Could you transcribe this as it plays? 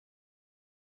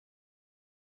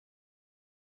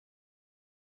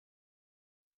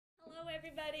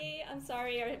everybody. I'm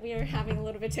sorry, we are having a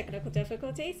little bit of technical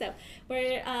difficulty. So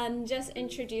we're just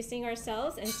introducing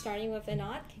ourselves and starting with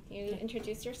Einat. Can you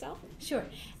introduce yourself? Sure.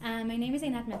 My name is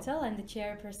Einat Metzl. I'm the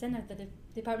chairperson of the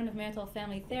Department of Marital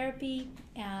Family Therapy,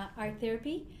 Art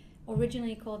Therapy,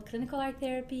 originally called Clinical Art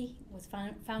Therapy. It was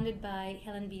founded by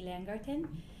Helen B. Langarten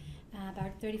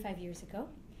about 35 years ago.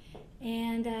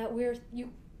 And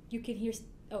you can hear,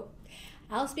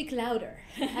 I'll speak louder.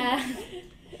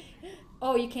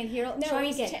 Oh, you can't hear? No, Try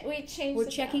again.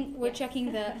 We're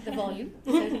checking the volume.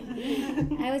 So,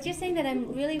 I was just saying that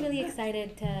I'm really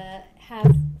excited to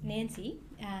have Nancy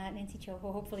Cho,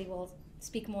 who hopefully will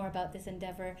speak more about this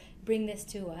endeavor, bring this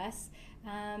to us.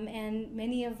 And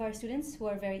many of our students who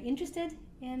are very interested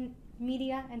in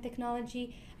media and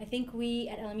technology. I think we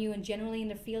at LMU and generally in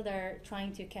the field are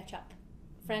trying to catch up,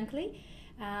 frankly,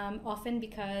 often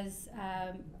because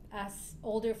us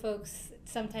older folks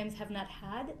sometimes have not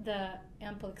had the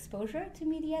ample exposure to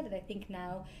media that I think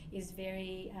now is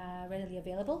very readily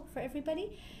available for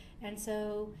everybody. And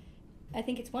so I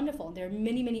think it's wonderful. There are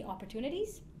many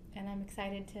opportunities, and I'm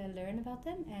excited to learn about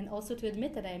them and also to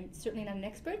admit that I'm certainly not an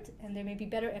expert and there may be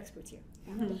better experts here.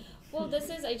 Mm-hmm. Well,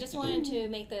 I just wanted to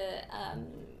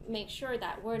make sure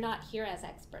that we're not here as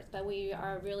experts, but we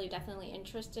are really definitely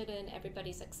interested in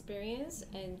everybody's experience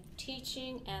in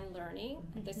teaching and learning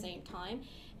at the same time.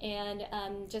 And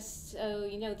just so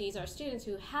you know, these are students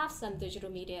who have some digital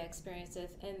media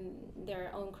experiences in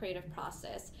their own creative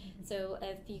process. So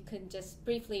if you could just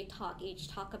briefly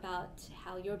talk about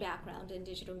how your background in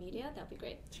digital media, that'd be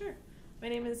great. Sure. My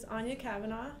name is Anya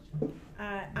Kavanaugh.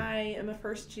 I am a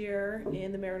first year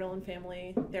in the Marital and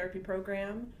Family Therapy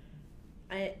program.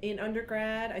 In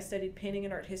undergrad, I studied painting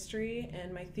and art history,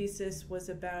 and my thesis was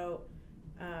about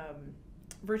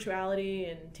virtuality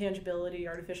and tangibility,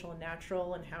 artificial and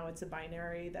natural, and how it's a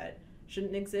binary that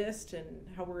shouldn't exist, and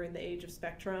how we're in the age of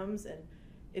spectrums. And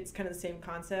it's kind of the same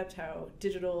concept, how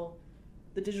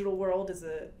the digital world is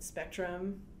a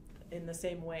spectrum in the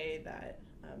same way that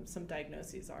some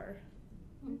diagnoses are.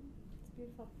 It's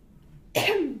beautiful.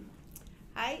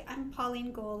 Hi, I'm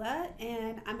Pauline Gola,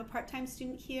 and I'm a part-time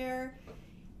student here.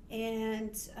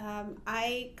 And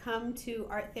I come to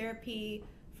art therapy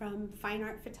from fine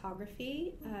art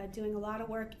photography, doing a lot of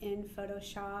work in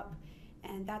Photoshop,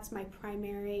 and that's my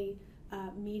primary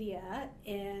media.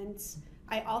 And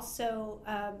I also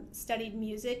studied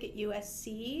music at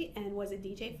USC and was a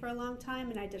DJ for a long time,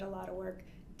 and I did a lot of work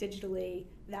digitally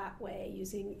that way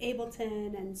using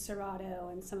Ableton and Serato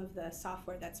and some of the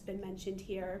software that's been mentioned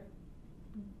here.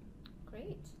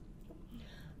 Great.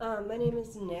 My name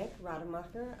is Nicole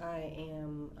Rademacher.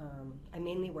 I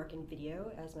mainly work in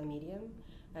video as my medium.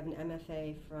 I have an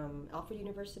MFA from Alfred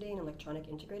University in Electronic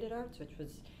Integrated Arts, which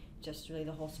was just really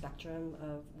the whole spectrum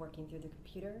of working through the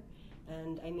computer.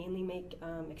 And I mainly make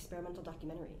experimental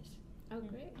documentaries. Oh,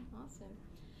 great. Awesome.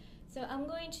 So I'm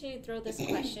going to throw this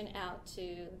question out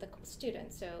to the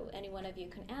students, so any one of you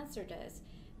can answer this.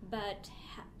 But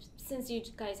since you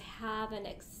guys have an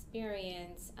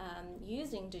experience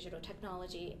using digital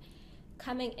technology,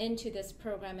 coming into this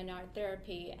program in art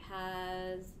therapy,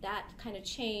 has that kind of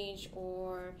changed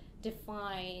or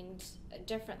defined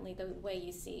differently the way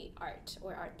you see art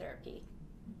or art therapy?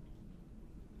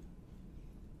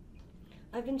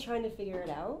 I've been trying to figure it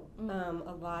out.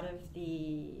 A lot of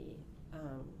the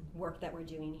work that we're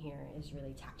doing here is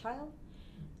really tactile.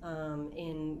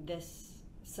 In this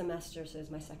semester, so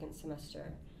it's my second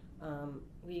semester,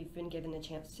 we've been given the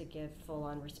chance to give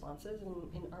full-on responses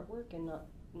in artwork and not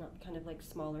kind of like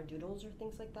smaller doodles or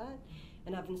things like that.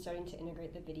 And I've been starting to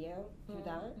integrate the video through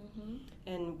that.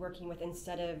 And working with,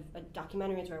 instead of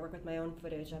documentaries where I work with my own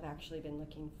footage, I've actually been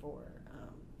looking for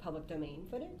public domain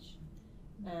footage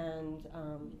and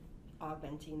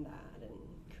augmenting that and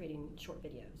creating short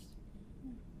videos.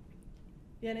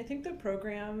 Yeah, and I think the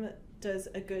program does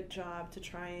a good job to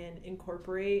try and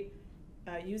incorporate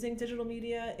using digital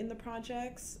media in the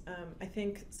projects. I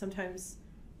think sometimes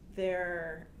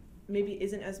there maybe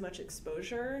isn't as much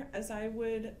exposure as I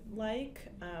would like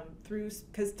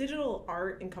because digital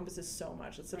art encompasses so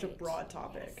much. It's such a broad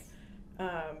topic. Yes.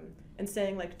 And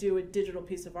saying like do a digital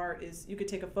piece of art is, you could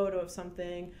take a photo of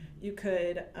something, you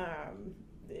could,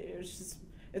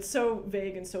 it's so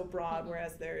vague and so broad,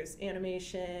 whereas there's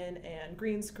animation and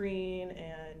green screen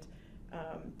and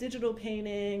digital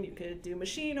painting, you could do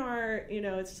machine art,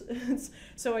 it's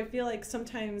so I feel like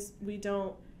sometimes we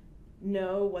don't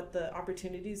know what the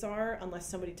opportunities are unless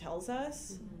somebody tells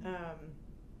us.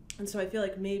 And so I feel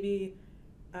like maybe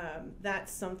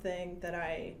that's something that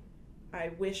I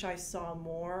wish I saw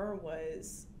more,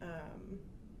 was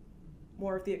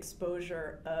more of the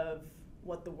exposure of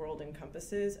what the world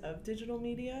encompasses of digital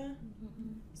media.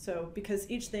 So because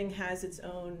each thing has its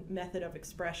own method of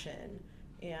expression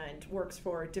and works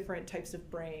for different types of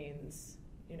brains,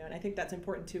 you know, and I think that's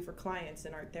important too for clients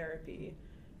in art therapy,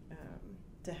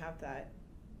 to have that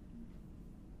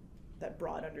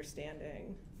broad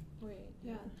understanding. Right.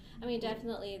 Yeah. I mean,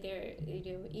 definitely there,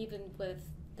 you know, even with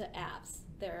the apps,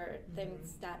 there are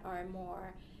things that are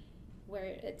more where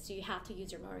it's you have to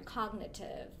use your more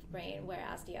cognitive brain,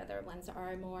 whereas the other ones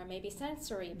are more maybe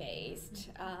sensory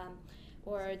based,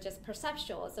 or just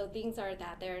perceptual. So things are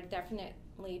that there are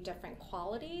definitely different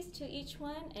qualities to each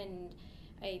one, and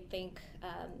I think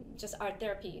just art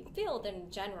therapy field in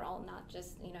general, not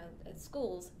just, you know,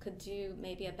 schools, could do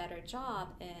maybe a better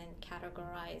job in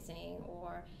categorizing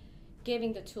or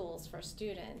giving the tools for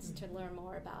students to learn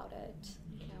more about it.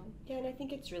 You know? Yeah, and I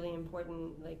think it's really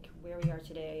important, like where we are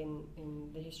today in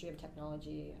the history of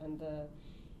technology and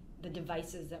the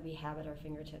devices that we have at our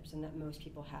fingertips and that most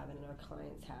people have and our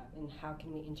clients have, and how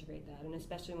can we integrate that, and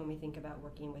especially when we think about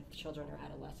working with children or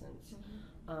adolescents,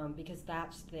 because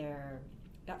that's their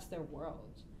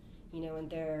world, you know, and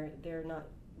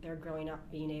they're growing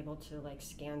up being able to like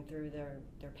scan through their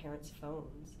parents'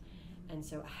 phones, and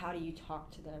so how do you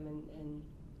talk to them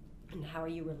and how are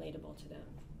you relatable to them?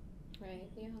 Right.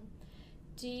 Yeah.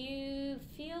 Do you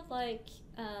feel like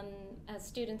as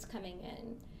students coming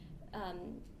in,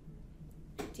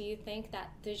 do you think that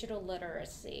digital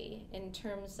literacy, in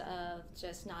terms of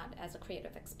just not as a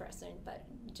creative expression, but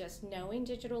just knowing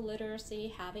digital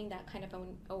literacy, having that kind of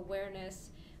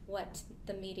awareness, what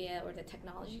the media or the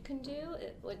technology can do,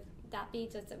 would that be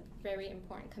just a very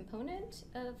important component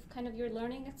of kind of your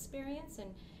learning experience?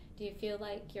 And do you feel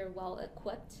like you're well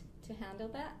equipped to handle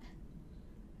that?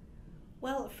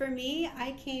 Well, for me,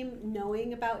 I came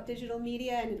knowing about digital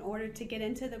media, and in order to get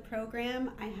into the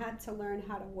program, I had to learn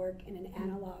how to work in an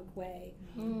analog way.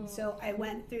 So I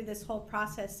went through this whole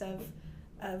process of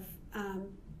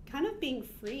kind of being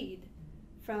freed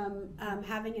from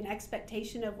having an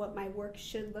expectation of what my work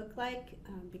should look like,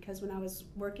 because when I was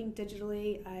working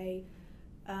digitally, I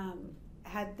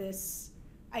had this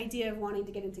idea of wanting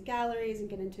to get into galleries and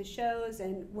get into shows,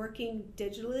 and working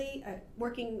digitally,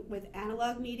 working with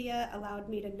analog media allowed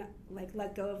me to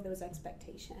let go of those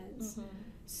expectations.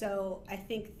 So I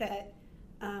think that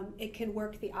it can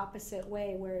work the opposite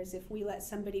way, whereas if we let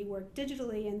somebody work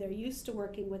digitally and they're used to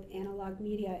working with analog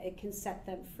media, it can set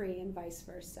them free, and vice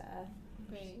versa.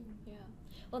 Great, yeah.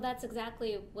 Well, that's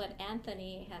exactly what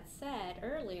Anthony had said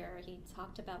earlier. He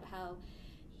talked about how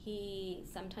he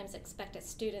sometimes expected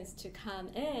students to come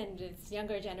in, this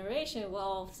younger generation,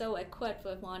 well, so equipped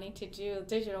with wanting to do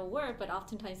digital work, but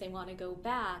oftentimes they want to go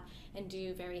back and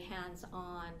do very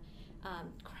hands-on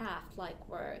craft-like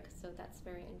work. So that's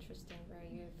very interesting, where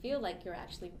you feel like you're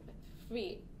actually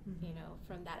free, you know,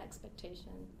 from that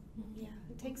expectation. Yeah,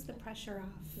 it takes the pressure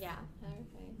off. Yeah, okay.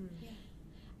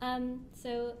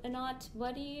 So Einat,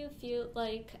 what do you feel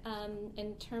like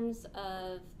in terms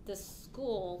of the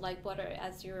school, like what are,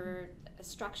 as you're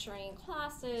structuring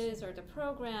classes or the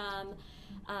program,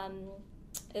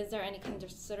 is there any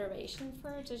consideration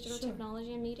for digital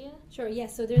technology and media? Sure,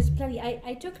 yes, so there's plenty.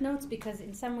 I took notes because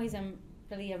in some ways I'm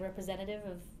really a representative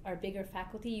of our bigger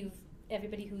faculty.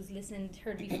 Everybody who's listened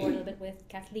heard before a little bit with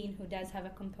Kathleen, who does have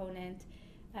a component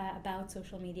about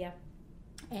social media.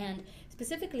 And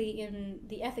specifically in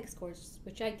the ethics course,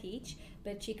 which I teach,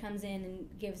 but she comes in and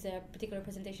gives a particular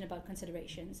presentation about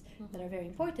considerations that are very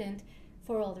important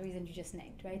for all the reasons you just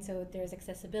named, right? So there's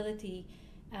accessibility,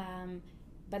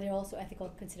 but there are also ethical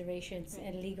considerations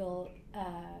and legal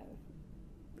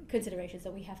considerations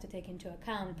that we have to take into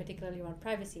account, particularly around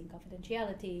privacy and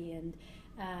confidentiality and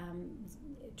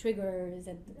triggers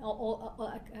and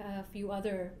a few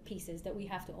other pieces that we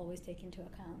have to always take into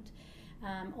account.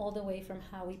 All the way from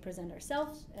how we present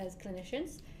ourselves as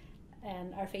clinicians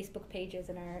and our Facebook pages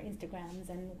and our Instagrams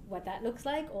and what that looks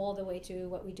like, all the way to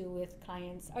what we do with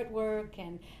clients' artwork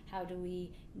and how do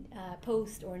we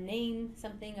post or name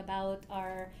something about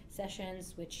our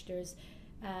sessions, which there's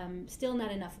still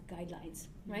not enough guidelines,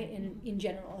 right, in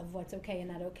general of what's okay and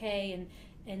not okay.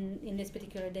 And in this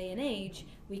particular day and age,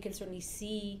 we can certainly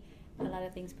see a lot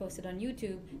of things posted on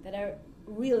YouTube that are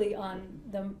really on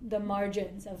the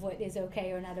margins of what is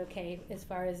okay or not okay as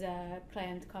far as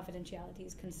client confidentiality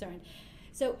is concerned.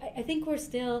 So I think we're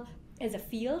still, as a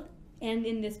field, and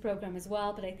in this program as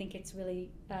well, but I think it's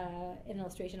really an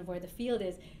illustration of where the field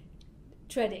is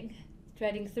treading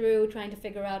through, trying to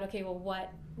figure out, okay, well,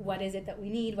 what is it that we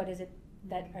need? What is it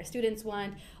that our students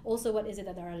want? Also, what is it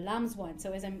that our alums want?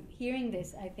 So as I'm hearing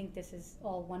this, I think this is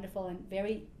all wonderful and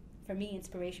very, for me,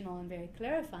 inspirational and very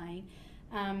clarifying.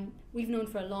 we've known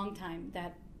for a long time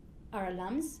that our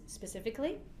alums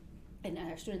specifically, and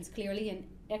our students clearly, and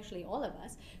actually all of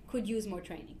us, could use more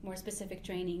training, more specific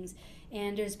trainings.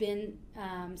 And there's been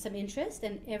some interest,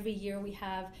 and every year we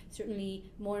have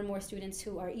certainly more and more students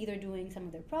who are either doing some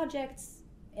of their projects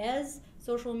as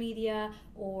social media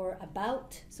or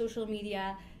about social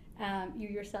media. You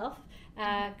yourself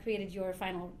created your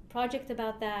final project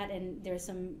about that, and there's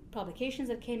some publications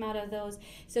that came out of those.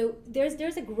 So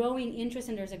there's a growing interest,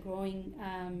 and there's a growing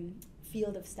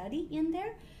field of study in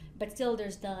there, but still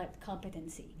there's not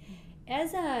competency.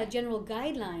 As a general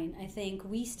guideline, I think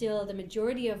the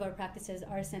majority of our practices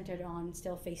are centered on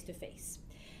still face-to-face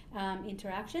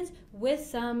interactions with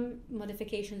some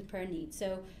modifications per need.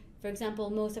 So, for example,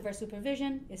 most of our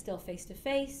supervision is still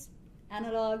face-to-face,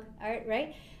 analog,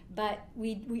 right? But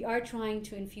we are trying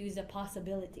to infuse a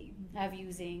possibility of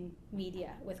using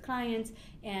media with clients,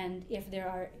 and if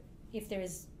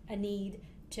there's a need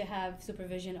to have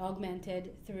supervision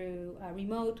augmented through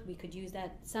remote, we could use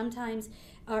that. Sometimes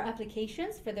our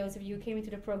applications, for those of you who came into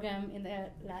the program in the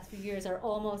last few years, are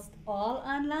almost all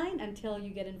online until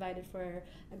you get invited for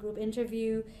a group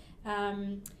interview.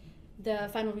 The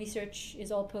final research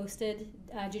is all posted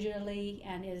digitally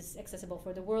and is accessible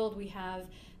for the world. We have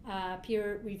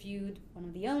peer-reviewed, one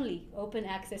of the only open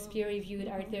access peer-reviewed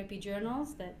art therapy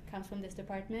journals that comes from this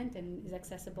department and is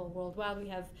accessible worldwide. We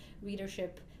have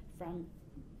readership from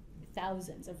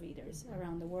thousands of readers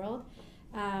around the world.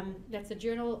 That's the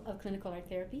Journal of Clinical Art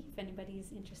Therapy, if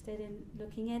anybody's interested in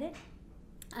looking at it.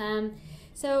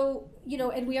 So,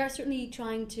 and we are certainly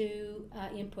trying to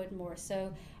input more.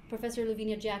 So Professor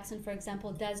Lavinia Jackson, for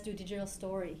example, does do digital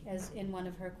story as in one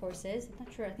of her courses. I'm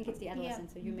not sure, I think it's the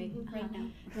adolescent, so you may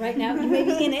right now you may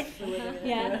be in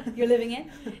it. You're living it.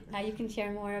 You can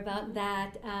share more about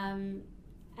that.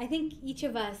 I think each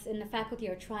of us in the faculty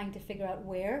are trying to figure out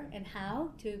where and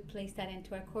how to place that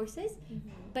into our courses,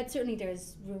 but certainly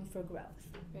there's room for growth.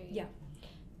 Right. Yeah.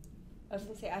 I was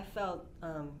going to say, I felt,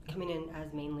 coming in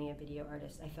as mainly a video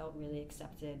artist, I felt really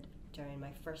accepted during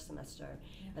my first semester,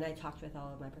 and I talked with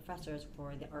all of my professors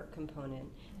for the art component.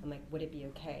 I'm like, would it be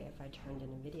okay if I turned in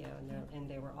a video? And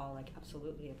they were all like,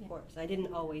 absolutely, of course. I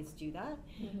didn't always do that,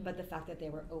 but the fact that they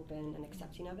were open and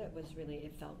accepting of it was really,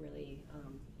 it felt really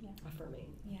affirming.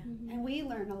 Yeah. And we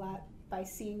learn a lot by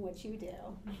seeing what you do,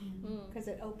 because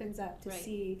it opens up to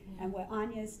see and what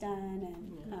Anya's done,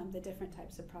 and the different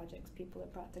types of projects people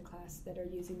have brought to class that are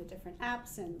using the different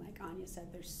apps. And like Anya said,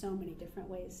 there's so many different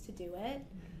ways to do it.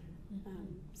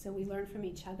 So we learn from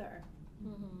each other.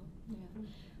 Yeah.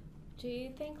 Do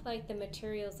you think like the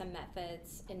materials and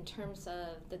methods in terms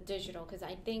of the digital, because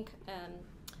I think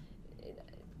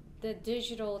the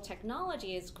digital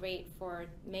technology is great for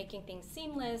making things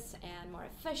seamless and more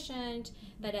efficient,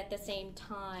 but at the same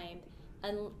time,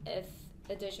 if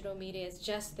the digital media is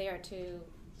just there to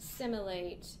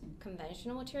simulate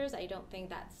conventional materials, I don't think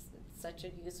that's such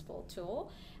a useful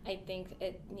tool. I think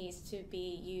it needs to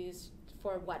be used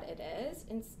for what it is,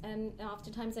 and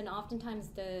oftentimes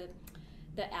the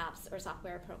apps or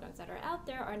software programs that are out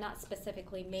there are not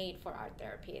specifically made for art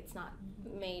therapy. It's not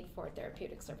made for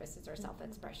therapeutic services or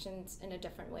self-expressions in a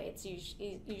different way. It's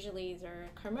usually either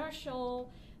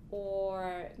commercial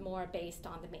or more based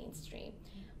on the mainstream.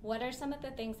 What are some of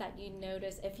the things that you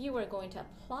notice if you were going to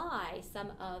apply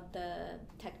some of the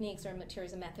techniques or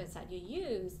materials and methods that you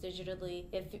use digitally,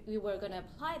 if you were going to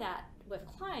apply that with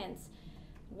clients,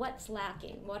 what's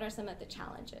lacking? What are some of the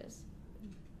challenges?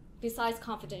 Besides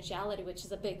confidentiality, which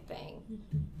is a big thing.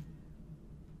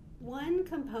 One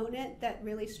component that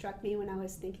really struck me when I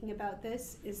was thinking about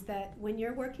this is that when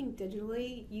you're working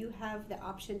digitally, you have the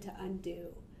option to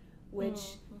undo, which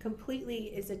completely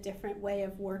is a different way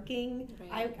of working.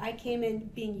 Right. I came in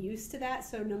being used to that,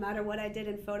 so no matter what I did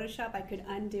in Photoshop, I could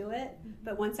undo it.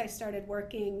 But once I started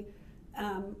working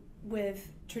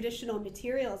with traditional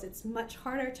materials, it's much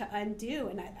harder to undo,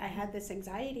 and I had this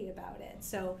anxiety about it.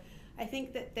 So I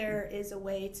think that there is a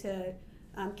way to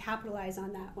capitalize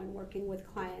on that when working with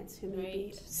clients who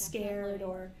may be scared,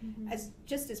 or as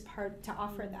part to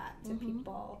offer that to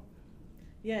people.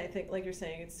 Yeah, I think, like you're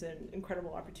saying, it's an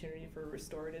incredible opportunity for a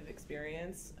restorative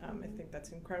experience. I think that's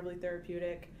incredibly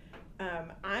therapeutic.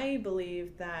 I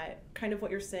believe that kind of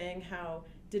what you're saying, how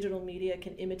digital media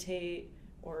can imitate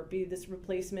or be this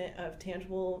replacement of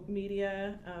tangible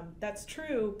media, that's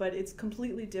true, but it's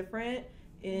completely different.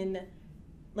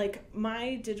 Like,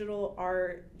 my digital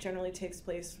art generally takes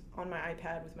place on my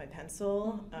iPad with my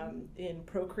pencil, in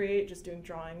Procreate, just doing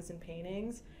drawings and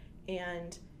paintings,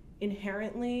 and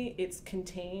inherently it's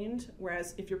contained,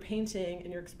 whereas if you're painting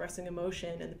and you're expressing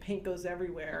emotion and the paint goes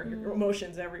everywhere, your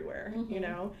emotion's everywhere, you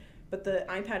know? but the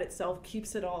iPad itself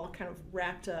keeps it all kind of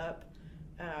wrapped up.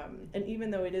 And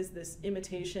even though it is this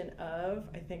imitation of,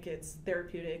 I think it's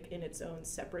therapeutic in its own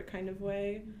separate kind of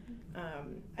way.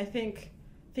 I think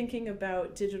thinking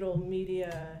about digital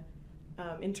media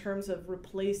in terms of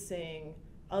replacing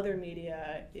other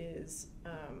media is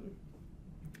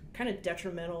kind of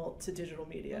detrimental to digital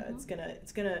media. It's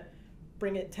gonna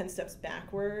bring it 10 steps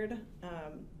backward,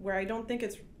 where I don't think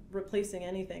it's replacing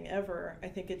anything ever. I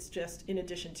think it's just in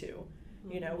addition to,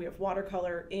 you know, we have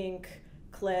watercolor, ink,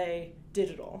 clay,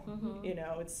 digital. You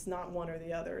know, it's not one or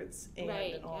the other. It's and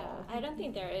all. Yeah. I don't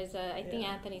think there is a. I think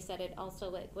Anthony said it also.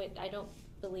 Like, I don't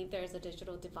believe there is a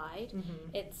digital divide.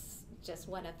 It's just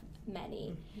one of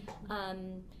many.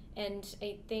 And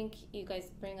I think you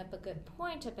guys bring up a good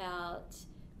point about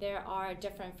there are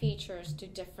different features to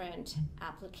different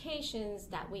applications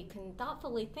that we can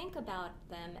thoughtfully think about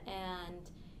them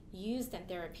and use them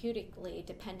therapeutically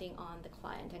depending on the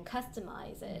client and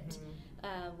customize it,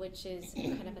 which is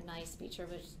kind of a nice feature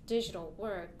with digital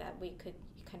work that we could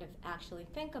kind of actually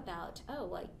think about, oh,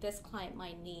 like this client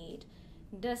might need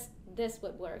this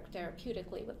would work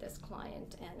therapeutically with this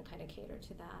client and kind of cater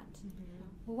to that.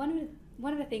 Well,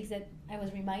 one of the things that I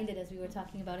was reminded as we were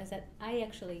talking about is that I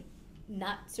actually,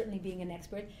 not certainly being an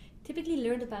expert, typically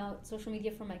learned about social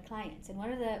media from my clients. And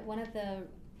one of the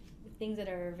things that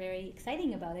are very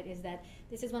exciting about it is that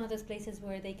this is one of those places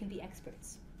where they can be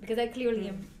experts, because I clearly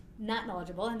am not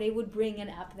knowledgeable, and they would bring an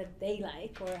app that they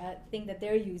like or a thing that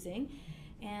they're using,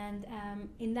 and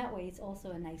in that way it's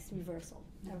also a nice reversal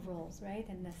of roles, right,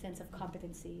 and a sense of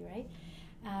competency, right,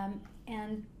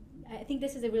 and I think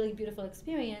this is a really beautiful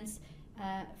experience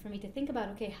for me to think about,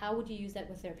 okay, how would you use that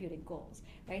with therapeutic goals,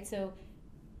 right? So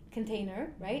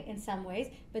container, right, in some ways,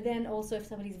 but then also if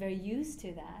somebody's very used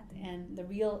to that and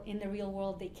in the real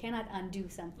world they cannot undo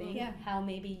something, how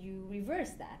maybe you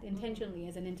reverse that intentionally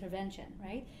as an intervention,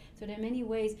 right? So there are many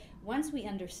ways, once we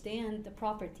understand the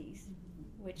properties,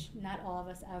 which not all of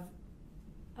us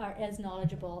are as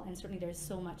knowledgeable, and certainly there's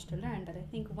so much to learn, but I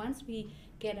think once we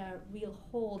get a real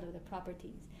hold of the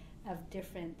properties of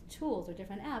different tools or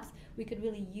different apps, we could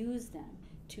really use them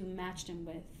to match them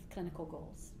with clinical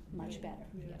goals much better.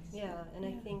 And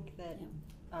I think that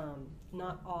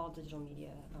not all digital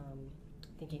media,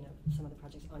 thinking of some of the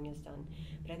projects Anya's done,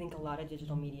 but I think a lot of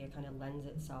digital media kind of lends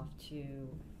itself to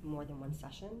more than one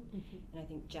session. And I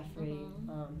think Jeffrey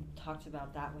talked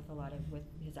about that with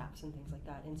his apps and things like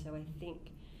that. And so I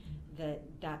think that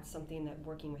that's something that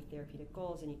working with therapeutic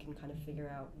goals, and you can kind of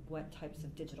figure out what types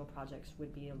of digital projects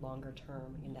would be a longer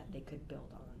term and that they could build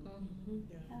on.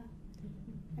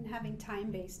 And having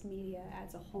time-based media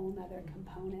adds a whole nother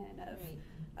component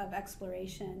of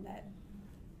exploration that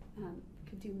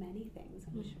could do many things,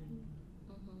 I'm sure.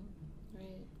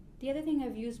 Right. The other thing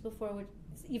I've used before was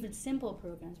even simple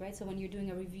programs, right? So when you're doing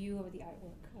a review of the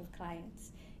artwork of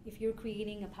clients, if you're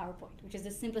creating a PowerPoint, which is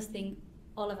the simplest thing,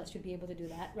 all of us should be able to do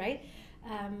that, right?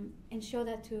 And show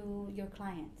that to your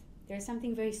client. There's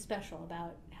something very special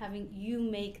about having you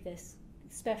make this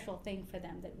special thing for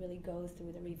them that really goes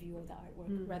through the review of the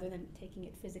artwork rather than taking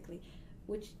it physically,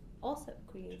 which also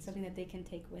creates something that they can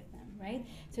take with them, right?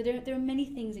 So there are many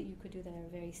things that you could do that are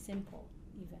very simple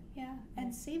even.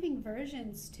 And saving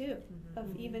versions too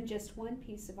of even just one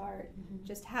piece of art.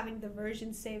 Just having the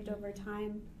version saved over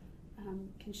time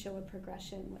can show a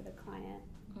progression with a client.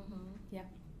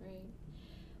 Right.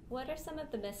 What are some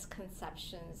of the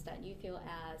misconceptions that you feel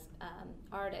as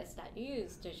artists that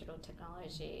use digital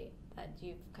technology that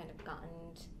you've kind of gotten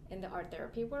in the art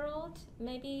therapy world,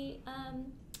 maybe,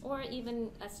 or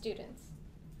even as students?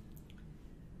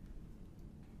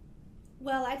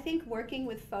 Well, I think working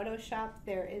with Photoshop,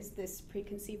 there is this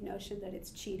preconceived notion that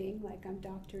it's cheating, like I'm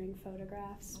doctoring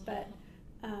photographs. But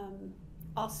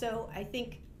also,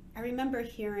 I remember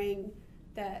hearing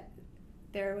that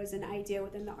there was an idea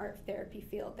within the art therapy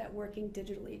field that working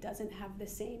digitally doesn't have the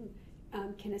same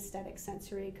kinesthetic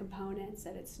sensory components,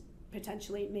 that it's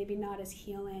potentially maybe not as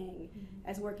healing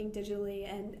as working digitally.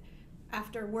 And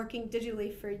after working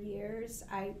digitally for years,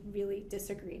 I really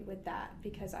disagreed with that,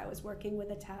 because I was working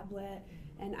with a tablet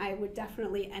and I would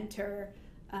definitely enter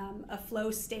a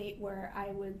flow state where I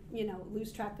would,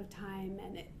 lose track of time,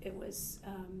 and it was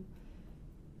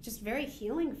just very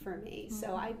healing for me.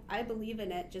 So I believe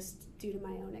in it just due to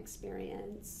my own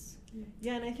experience.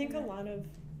 Yeah, and I think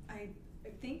I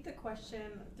think the question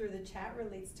through the chat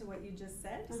relates to what you just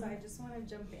said, so I just want to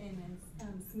jump in,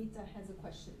 and Smita has a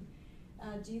question.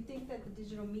 Do you think that the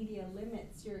digital media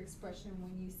limits your expression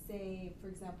when you say, for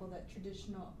example, that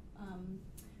traditional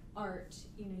art,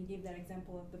 you gave that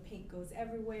example of the paint goes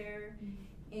everywhere,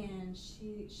 and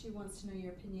she wants to know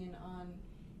your opinion on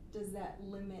does that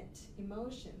limit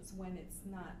emotions when it's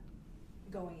not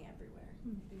going everywhere?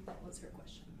 I think that was her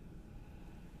question.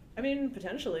 I mean,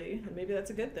 potentially, and maybe that's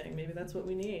a good thing. Maybe that's what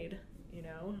we need, you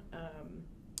know?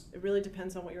 It really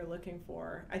depends on what you're looking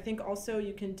for. I think also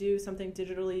you can do something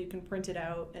digitally, you can print it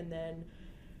out and then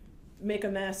make a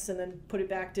mess and then put it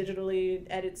back digitally,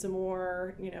 edit some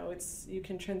more, you know, you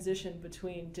can transition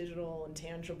between digital and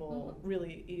tangible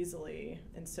really easily.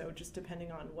 And so just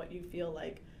depending on what you feel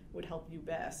like would help you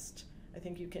best, I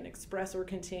think you can express or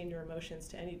contain your emotions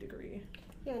to any degree.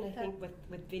 Yeah, and I think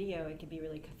with video, it can be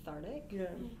really cathartic. Yeah.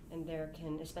 And there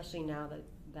can, especially now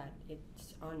that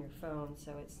it's on your phone,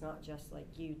 so it's not just like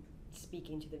you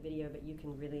speaking to the video, but you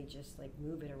can really just like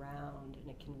move it around, and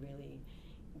it can really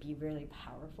be really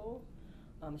powerful,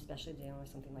 especially dealing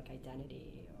with something like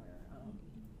identity or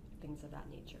things of that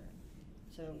nature.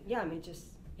 So yeah, I mean,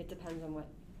 it depends on what,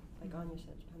 like Anya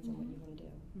said, it depends on what you want to do.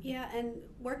 Yeah, and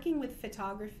working with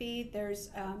photography, there's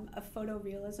a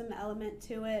photorealism element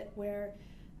to it where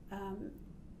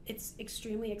it's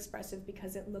extremely expressive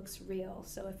because it looks real.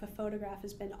 So if a photograph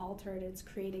has been altered, it's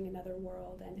creating another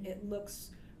world and it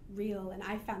looks real, and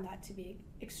I found that to be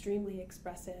extremely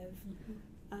expressive.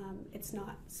 It's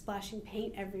not splashing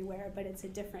paint everywhere, but it's a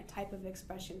different type of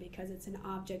expression because it's an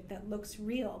object that looks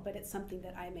real, but it's something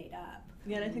that I made up.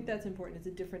 Yeah, and I think that's important. It's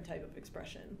a different type of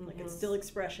expression. Like, it's still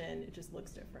expression, it just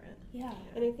looks different. Yeah.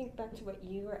 And I think back to what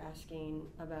you were asking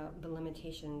about the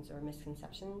limitations or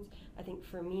misconceptions, I think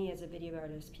for me as a video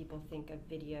artist, people think of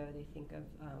video, they think of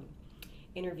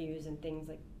interviews and things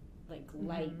like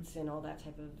lights and all that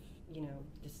type of, you know,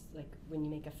 just like when you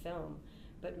make a film.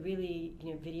 But really,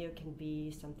 you know, video can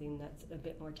be something that's a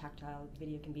bit more tactile.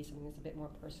 Video can be something that's a bit more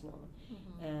personal,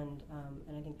 and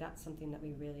I think that's something that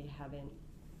we really haven't,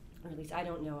 or at least I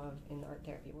don't know of in the art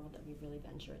therapy world that we've really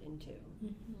ventured into.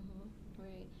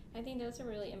 Right. I think those are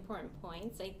really important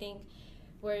points. I think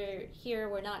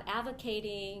we're not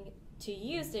advocating to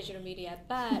use digital media,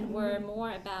 but we're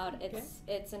more about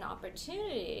it's an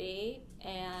opportunity,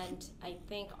 and I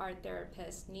think art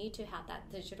therapists need to have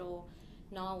that digital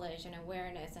knowledge and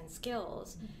awareness and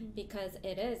skills because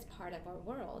it is part of our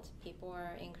world. People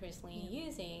are increasingly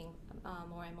using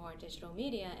more and more digital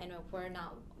media, and if we're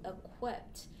not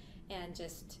equipped and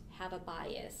just have a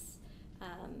bias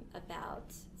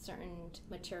about certain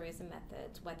materials and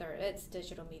methods, whether it's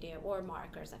digital media or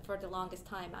markers. For the longest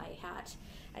time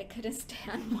I couldn't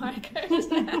stand markers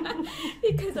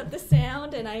because of the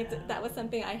sound, and that was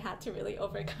something I had to really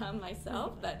overcome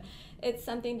myself. But it's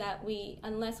something that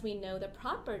unless we know the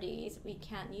properties, we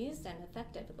can't use them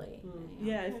effectively.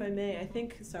 Yeah, if I may, I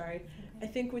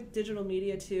think with digital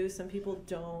media too, some people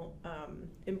don't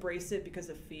embrace it because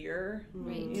of fear.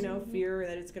 You know, fear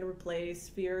that it's going to replace,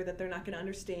 fear that they're not going to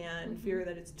understand, fear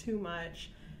that it's too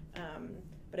much.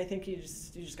 But I think you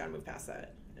just got to move past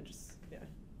that and just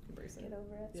embrace it. Get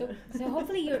over it. So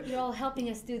hopefully you're all helping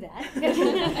us do that. No,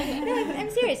 I'm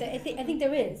serious. I think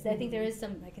there is. I think there is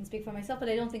some. I can speak for myself, but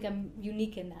I don't think I'm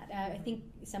unique in that. I think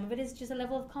some of it is just a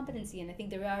level of competency, and I think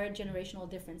there are generational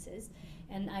differences.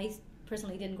 And I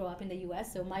personally didn't grow up in the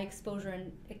U.S., so my exposure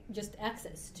and just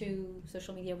access to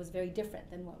social media was very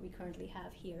different than what we currently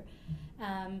have here.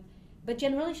 But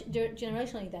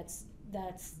generationally,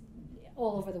 that's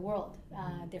all over the world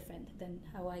different than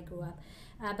how I grew up.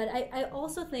 But I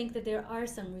also think that there are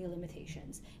some real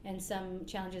limitations and some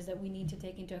challenges that we need to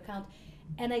take into account.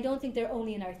 And I don't think they're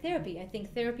only in our therapy. I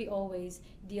think therapy always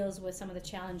deals with some of the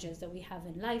challenges that we have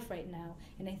in life right now.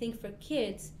 And I think for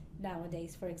kids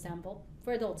nowadays, for example,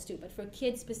 for adults too, but for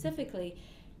kids specifically,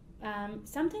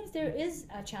 sometimes there is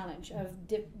a challenge of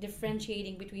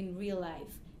differentiating between real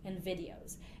life and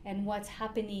videos and what's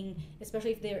happening,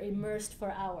 especially if they're immersed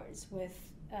for hours with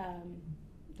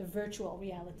the virtual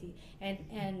reality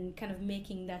and kind of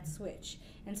making that switch.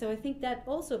 And so I think that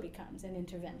also becomes an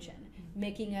intervention,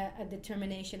 making a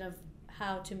determination of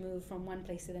how to move from one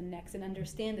place to the next and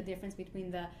understand the difference between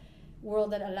the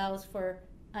world that allows for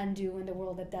undo and the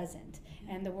world that doesn't,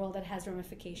 and the world that has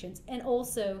ramifications. And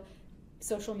also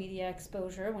social media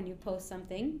exposure. When you post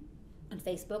something on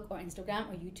Facebook or Instagram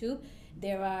or YouTube,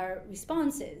 there are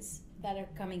responses that are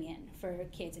coming in for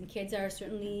kids, and kids are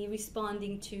certainly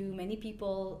responding to many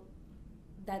people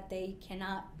that they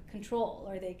cannot control,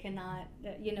 or they cannot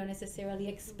necessarily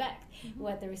expect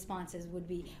what the responses would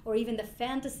be, or even the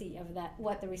fantasy of that,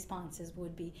 what the responses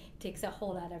would be, takes a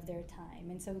whole lot of their time.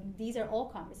 And so these are all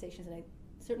conversations that I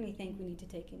certainly think we need to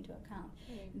take into account.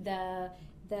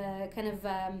 The kind of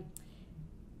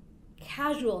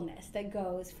casualness that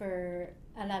goes for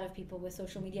a lot of people with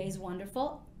social media is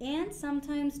wonderful and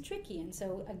sometimes tricky. And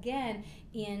so again,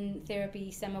 in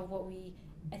therapy, some of what we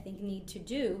I think, need to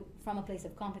do from a place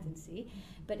of competency,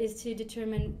 but is to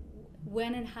determine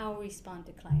when and how we respond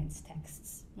to clients'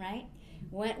 texts, right?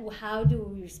 How do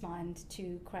we respond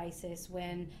to crisis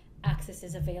when access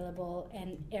is available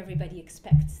and everybody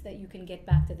expects that you can get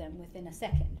back to them within a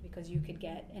second because you could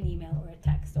get an email or a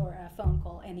text or a phone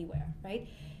call anywhere, right?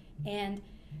 And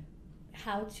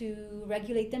how to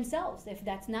regulate themselves if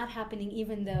that's not happening,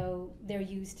 even though they're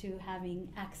used to having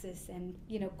access and,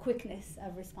 you know, quickness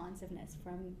of responsiveness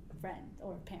from friends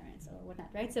or parents or whatnot,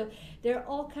 right? So there are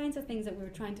all kinds of things that we're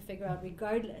trying to figure out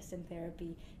regardless in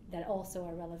therapy that also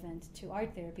are relevant to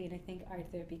art therapy, and I think art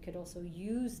therapy could also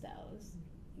use those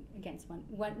against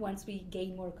once we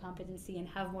gain more competency and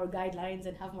have more guidelines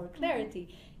and have more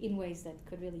clarity in ways that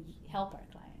could really help our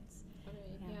clients.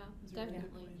 Yeah,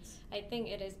 definitely. I think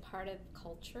it is part of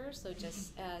culture, so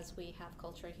just as we have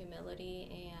cultural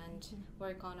humility and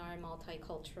work on our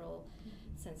multicultural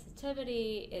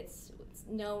sensitivity, it's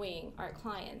knowing our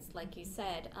clients, like you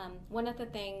said. One of the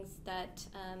things that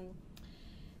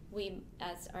we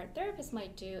as art therapists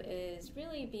might do is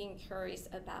really being curious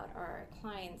about our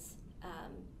clients'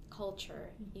 culture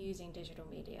using digital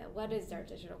media. What is their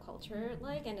digital culture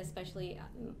like? And especially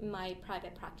my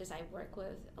private practice, I work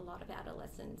with a lot of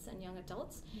adolescents and young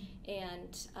adults,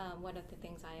 and one of the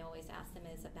things I always ask them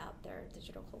is about their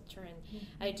digital culture. And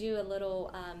I do a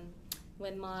little,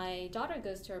 when my daughter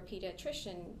goes to her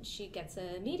pediatrician, she gets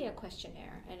a media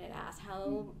questionnaire, and it asks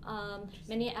how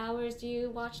many hours do you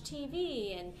watch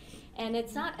TV, and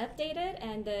it's not updated,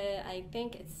 and I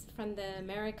think it's from the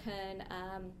American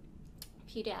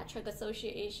Pediatric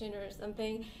Association or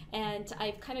something, and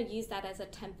I've kind of used that as a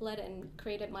template and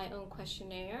created my own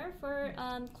questionnaire for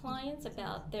clients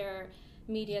about their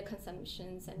media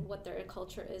consumptions and what their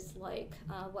culture is like,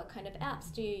 what kind of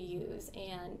apps do you use,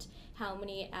 and how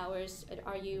many hours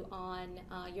are you on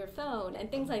your phone,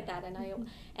 and things like that.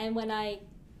 And when I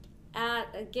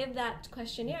give that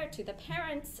questionnaire to the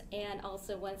parents, and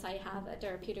also once I have a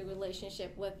therapeutic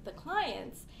relationship with the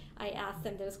clients, I ask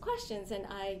them those questions, and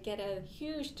I get a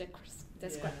huge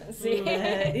discrepancy.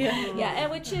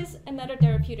 And which is another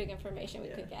therapeutic information we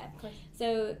could get.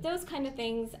 So those kind of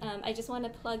things, I just want to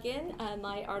plug in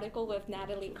my article with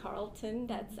Natalie Carlton,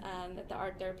 that's at the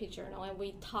Art Therapy Journal, and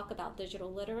we talk about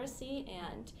digital literacy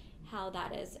and how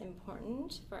that is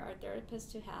important for our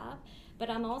therapists to have.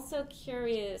 But I'm also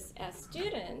curious, as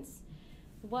students,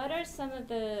 what are some of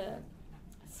the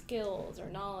skills or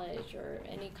knowledge or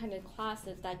any kind of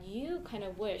classes that you kind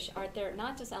of wish are there,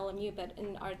 not just LMU, but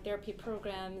in art therapy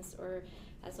programs or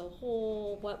as a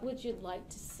whole? What would you like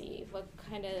to see?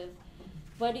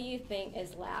 What do you think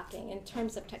is lacking in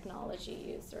terms of technology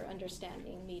use or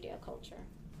understanding media culture?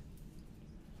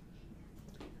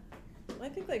 I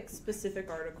think like specific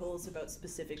articles about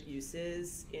specific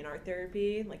uses in art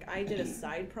therapy. Like I did a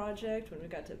side project when we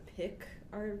got to pick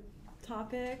our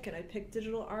topic, and I picked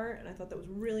digital art, and I thought that was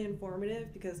really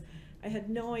informative because I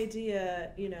had no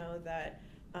idea, that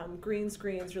green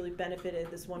screens really benefited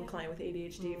this one client with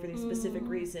ADHD for these specific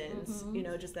reasons.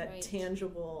 Just that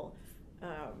tangible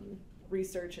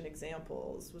research and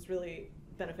examples was really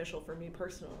beneficial for me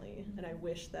personally, and I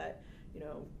wish that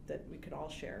that we could all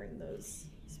share in those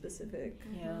specific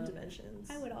dimensions.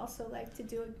 I would also like to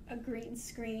do a green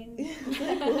screen.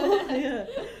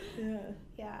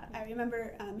 Yeah, I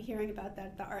remember hearing about that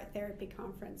at the art therapy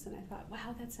conference, and I thought,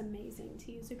 wow, that's amazing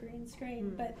to use a green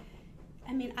screen. But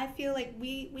I mean, I feel like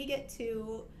we get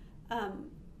to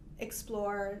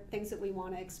explore things that we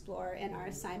want to explore in our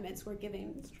assignments. We're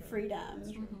given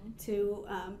freedom to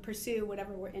pursue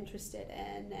whatever we're interested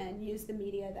in and use the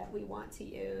media that we want to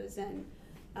use, and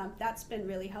that's been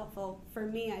really helpful for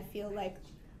me. I feel like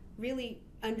really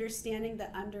understanding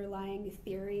the underlying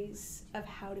theories of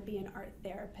how to be an art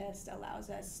therapist allows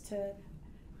us to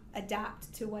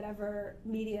adapt to whatever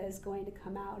media is going to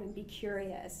come out and be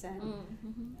curious and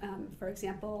for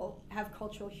example, have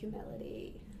cultural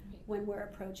humility when we're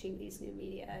approaching these new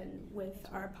media and with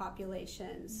our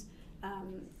populations,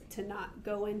 to not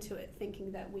go into it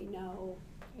thinking that we know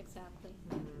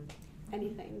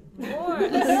anything,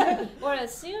 or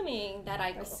assuming that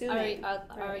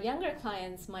our younger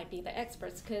clients might be the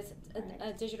experts, because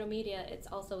digital media, it's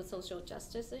also social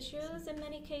justice issues in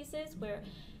many cases where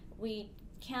we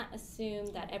can't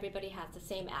assume that everybody has the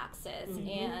same access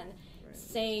and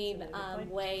same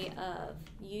way of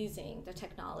using the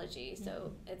technology.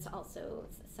 So it's also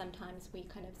sometimes we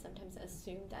sometimes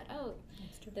assume that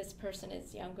this person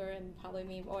is younger and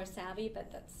probably more savvy,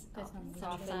 but that's often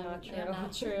not true.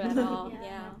 Not true at all.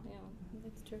 Yeah.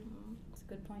 That's true. That's a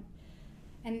good point.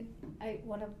 And I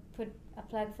want to put a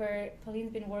plug for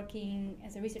Pauline's been working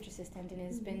as a research assistant and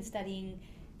has been studying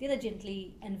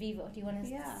diligently in vivo. Do you want to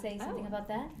say something about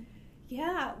that?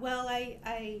 Yeah, well,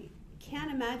 I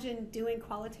can't imagine doing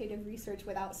qualitative research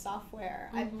without software.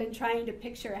 I've been trying to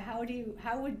picture how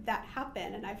would that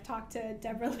happen, and I've talked to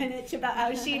Deborah Linich about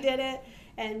how she did it,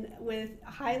 and with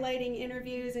highlighting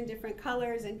interviews in different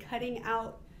colors and cutting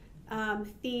out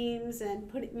themes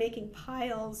and making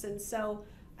piles, and so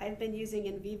I've been using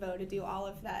in vivo to do all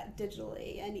of that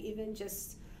digitally, and even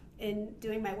just in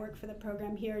doing my work for the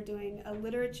program here, doing a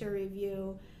literature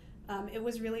review. It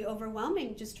was really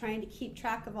overwhelming just trying to keep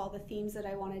track of all the themes that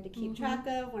I wanted to keep track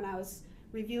of when I was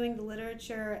reviewing the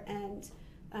literature, and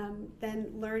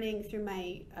then learning through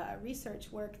my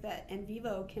research work that in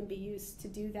vivo can be used to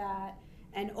do that,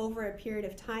 and over a period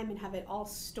of time, and have it all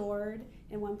stored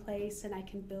in one place, and I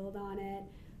can build on it.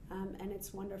 And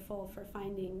it's wonderful for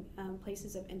finding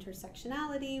places of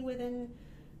intersectionality within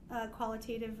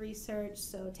qualitative research,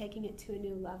 so taking it to a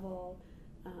new level.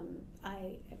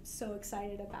 I am so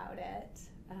excited about it.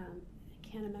 I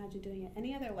can't imagine doing it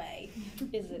any other way.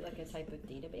 Is it like a type of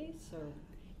database, or?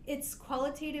 It's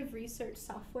qualitative research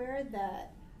software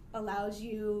that allows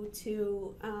you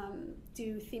to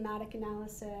do thematic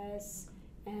analysis,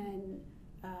 and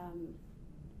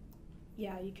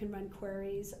you can run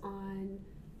queries on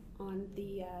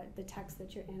the text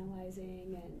that you're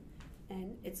analyzing,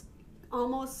 and it's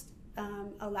almost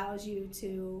allows you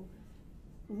to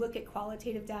look at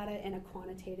qualitative data in a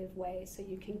quantitative way, so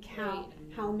you can count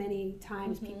how many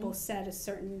times people said a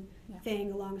certain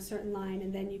thing along a certain line,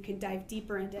 and then you can dive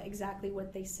deeper into exactly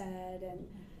what they said. And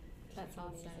that's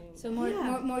awesome. So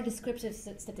more descriptive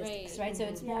statistics, right? So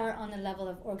it's more on the level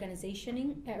of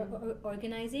organizing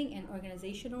and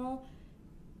organizational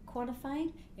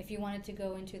quantifying. If you wanted to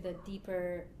go into the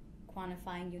deeper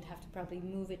quantifying, you'd have to probably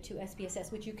move it to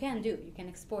SPSS, which you can do. You can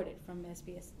export it from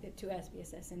SBS to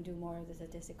SPSS and do more of the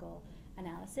statistical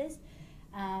analysis.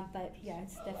 But yeah,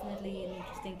 it's definitely an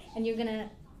interesting. And you're gonna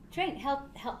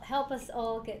help us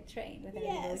all get trained with it,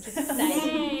 which is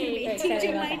exciting.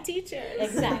 Teaching my teachers.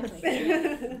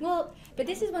 Exactly. Well, but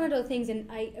this is one of those things,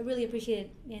 and I really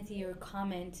appreciated, Nancy, your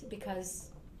comment,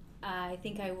 because I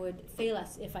think I would fail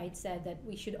us if I'd said that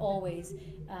we should always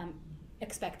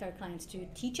expect our clients to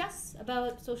teach us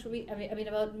about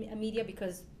about media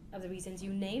because of the reasons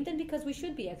you named, and because we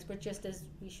should be experts just as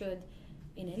we should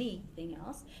in anything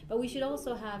else. But we should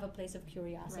also have a place of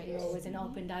curiosity, always an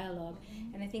open dialogue.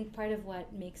 And I think part of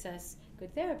what makes us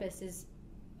good therapists is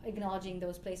acknowledging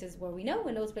those places where we know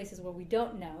and those places where we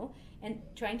don't know, and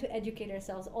trying to educate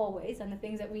ourselves always on the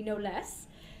things that we know less,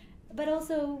 but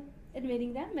also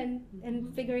admitting them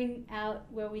and figuring out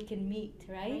where we can meet,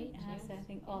 right? So I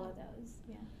think all of those,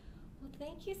 Well,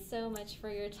 thank you so much for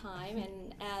your time.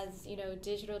 And as you know,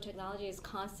 digital technology is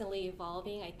constantly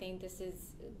evolving. I think this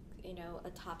is, a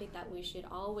topic that we should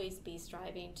always be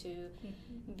striving to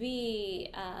be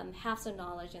have some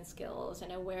knowledge and skills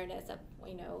and awareness of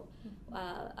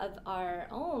of our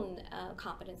own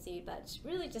competency, but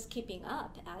really just keeping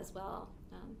up as well.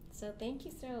 So thank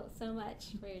you so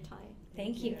much for your time.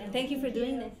 Thank you. And thank you for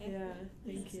doing this. Yeah,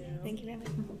 thank you. Thank you very much.